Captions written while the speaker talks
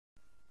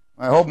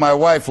I hope my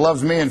wife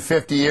loves me in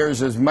 50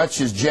 years as much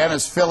as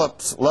Janice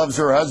Phillips loves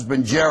her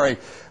husband, Jerry.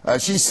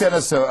 She sent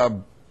us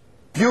a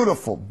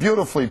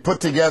beautifully put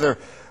together,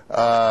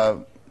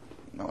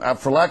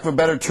 for lack of a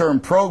better term,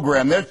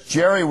 program. There's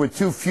Jerry with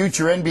two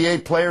future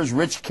NBA players,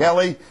 Rich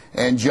Kelly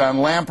and John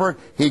Lampert.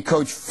 He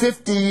coached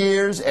 50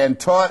 years and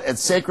taught at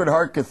Sacred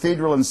Heart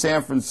Cathedral in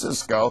San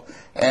Francisco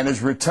and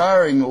is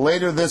retiring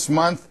later this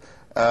month.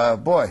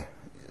 Boy,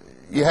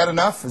 you had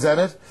enough? Is that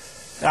it?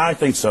 I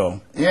think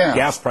so. Yeah.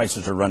 Gas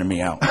prices are running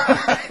me out.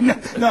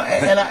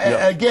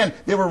 Again,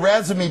 they were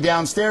razzing me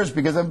downstairs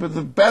because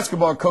the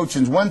basketball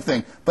coaching's one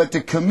thing, but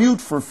to commute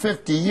for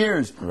 50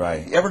 years.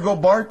 Right. You ever go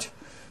BART?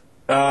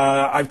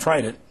 I've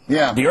tried it.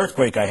 Yeah. The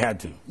earthquake, I had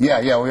to. Yeah.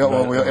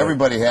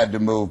 Everybody had to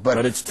move,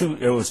 but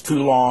it was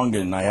too long,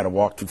 and I had to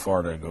walk too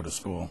far to go to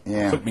school.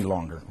 Yeah. It took me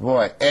longer.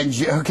 Boy, and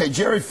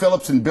Jerry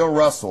Phillips and Bill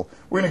Russell.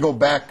 We're going to go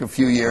back a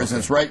few years, and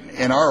it's right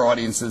in our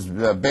audience's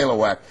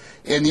bailiwick.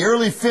 In the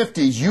early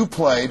 50s, you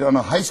played on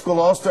a high school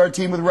all-star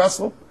team with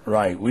Russell?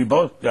 Right. We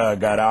both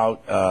got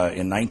out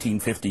in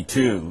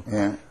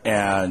 1952,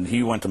 and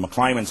he went to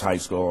McClymonds High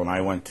School, and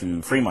I went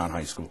to Fremont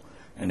High School.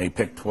 And they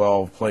picked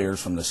 12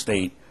 players from the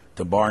state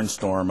to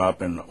barnstorm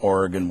up in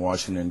Oregon,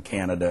 Washington,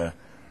 Canada,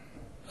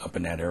 up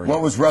in that area.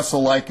 What was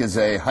Russell like as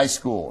a high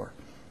schooler?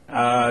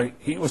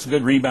 He was a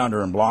good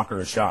rebounder and blocker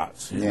of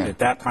shots. Yeah. At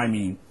that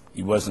time,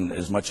 he wasn't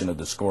as much into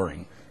the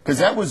scoring. Because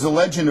that was the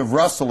legend of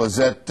Russell, is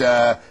that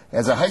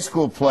as a high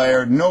school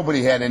player,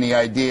 nobody had any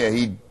idea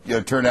he'd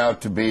turn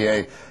out to be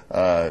a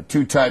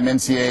two-time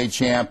NCAA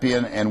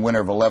champion and winner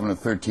of 11 of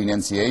 13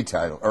 NCAA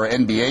titles, or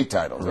NBA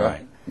titles.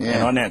 Right. Yeah.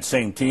 And on that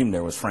same team,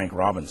 there was Frank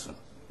Robinson.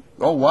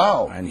 Oh,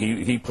 wow. And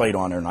he played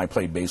on there, and I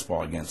played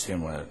baseball against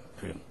him.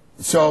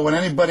 So when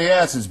anybody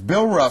asks, it's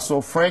Bill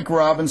Russell, Frank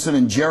Robinson,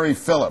 and Jerry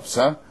Phillips,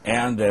 huh?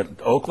 And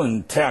at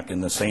Oakland Tech in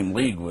the same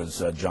league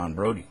was John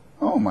Brody.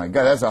 Oh, my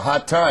God, that's a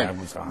hot time. That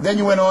was hot. Then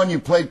you went on, you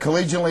played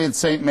collegiately at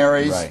St.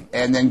 Mary's, right,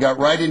 and then got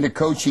right into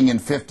coaching in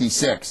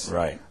 56.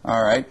 Right.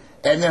 All right.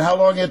 And then how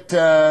long at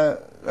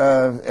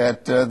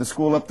the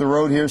school up the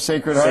road here,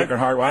 Sacred Heart? Sacred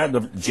Heart. Well, I had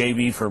the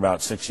JV for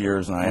about 6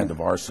 years, and I had the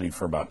varsity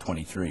for about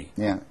 23.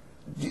 Yeah.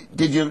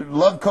 Did you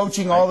love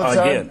coaching all the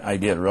time? I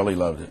did. Really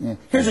loved it. Yeah.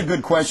 Here's a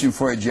good question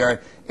for you, Jerry.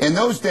 In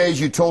those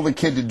days, you told a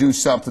kid to do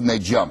something, they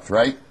jumped,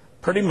 right?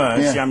 Pretty much.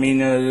 Yeah. I mean,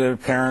 the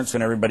parents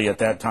and everybody at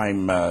that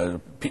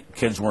time,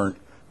 kids weren't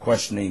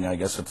questioning, I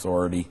guess,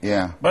 authority.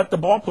 Yeah. But the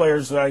ball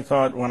players, I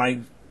thought, when I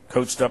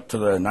coached up to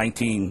the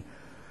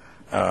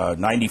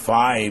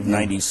 1995,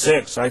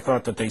 96, I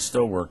thought that they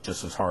still worked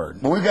just as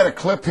hard. Well, we've got a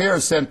clip here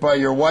sent by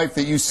your wife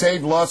that you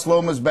saved Los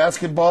Lomas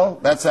basketball.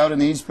 That's out in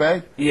the East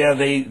Bay? Yeah,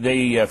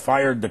 they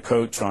fired the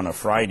coach on a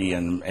Friday,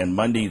 and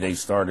Monday they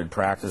started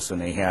practice, and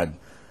they had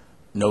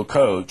no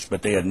coach,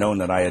 but they had known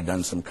that I had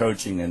done some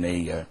coaching, and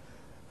they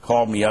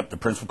called me up. The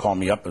principal called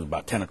me up. It was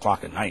about 10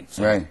 o'clock at night.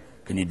 Said, right.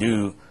 Can you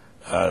do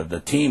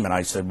the team? And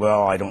I said,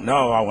 well, I don't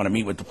know. I want to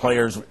meet with the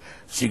players.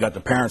 She got the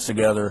parents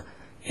together,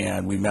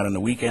 and we met on the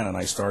weekend, and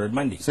I started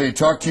Monday. So you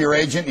talked to your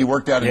agent, and you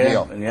worked out a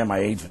deal? Yeah, my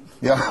agent.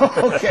 Yeah,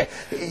 okay.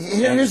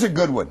 Here's a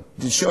good one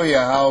to show you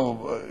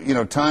how,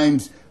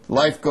 times,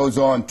 life goes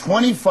on.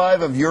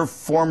 25 of your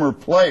former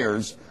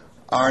players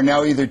are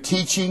now either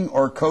teaching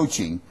or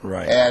coaching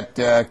at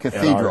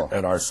Cathedral.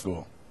 At our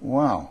school.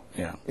 Wow.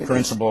 Yeah,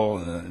 principal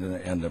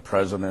and the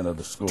president of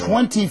the school.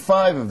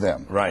 25 of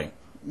them. Right.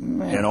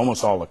 Man. And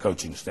almost all the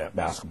coaching staff,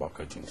 basketball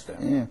coaching staff.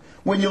 Yeah.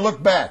 When you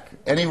look back,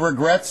 any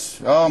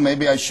regrets? Oh,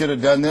 maybe I should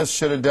have done this,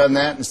 should have done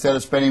that, instead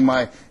of spending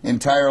my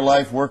entire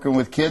life working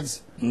with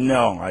kids?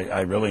 No,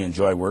 I really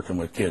enjoy working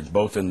with kids,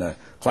 both in the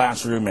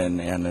classroom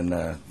and in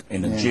the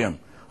gym.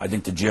 I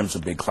think the gym's a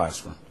big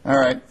classroom. All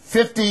right.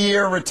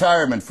 50-year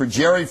retirement for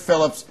Jerry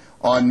Phillips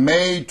on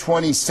May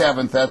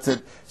 27th. That's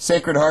at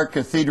Sacred Heart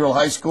Cathedral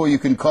High School. You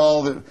can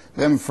call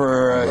them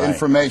for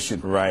information.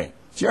 Right.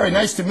 Jerry,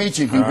 nice to meet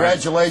you.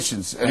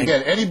 Congratulations. And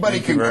again, anybody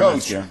can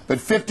coach, but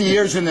 50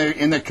 years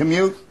in the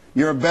commute,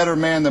 you're a better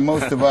man than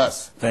most of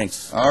us.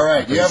 Thanyou All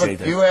right.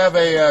 You have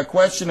a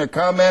question, a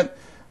comment?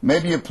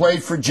 Maybe you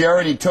played for Jerry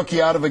and he took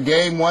you out of a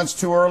game once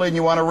too early and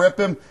you want to rip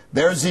him?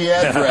 There's the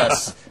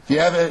address. Do you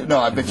have it? No,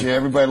 I bet you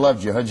everybody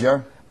loved you, huh,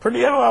 Jerry?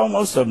 Pretty well,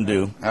 most of them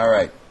do. All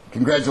right.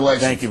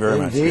 Congratulations. Thank you very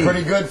much.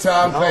 Pretty good,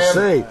 Tom. I'll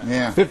say,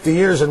 50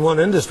 years in one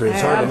industry, it's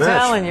hard to match. I'm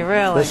telling you,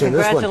 really.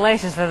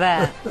 Congratulations for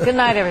that. Good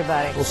night,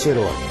 everybody. We'll see you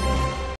tomorrow.